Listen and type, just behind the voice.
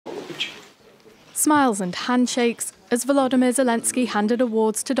Smiles and handshakes as Volodymyr Zelensky handed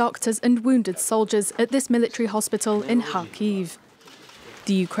awards to doctors and wounded soldiers at this military hospital in Kharkiv.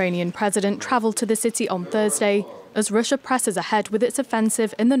 The Ukrainian president travelled to the city on Thursday as Russia presses ahead with its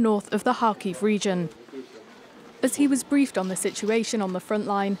offensive in the north of the Kharkiv region. As he was briefed on the situation on the front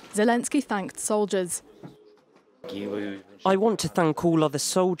line, Zelensky thanked soldiers. I want to thank all other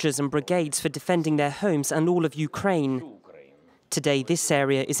soldiers and brigades for defending their homes and all of Ukraine. Today, this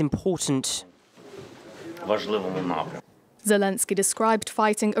area is important. Zelensky described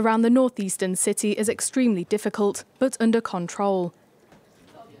fighting around the northeastern city as extremely difficult, but under control.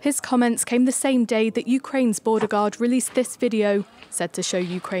 His comments came the same day that Ukraine's border guard released this video, said to show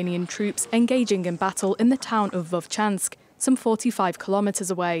Ukrainian troops engaging in battle in the town of Vovchansk, some 45 kilometers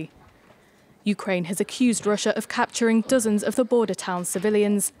away. Ukraine has accused Russia of capturing dozens of the border town's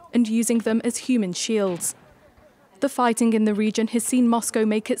civilians and using them as human shields. The fighting in the region has seen Moscow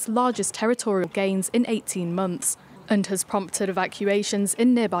make its largest territorial gains in 18 months and has prompted evacuations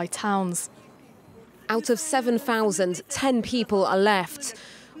in nearby towns. Out of 7,000, 10 people are left.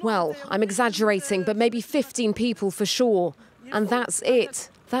 Well, I'm exaggerating, but maybe 15 people for sure. And that's it.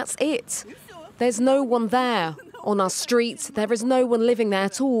 That's it. There's no one there. On our street, there is no one living there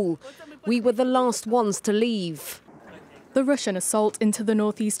at all. We were the last ones to leave. The Russian assault into the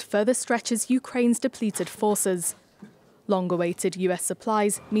northeast further stretches Ukraine's depleted forces. Long-awaited US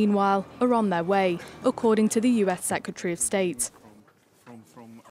supplies, meanwhile, are on their way, according to the US Secretary of State.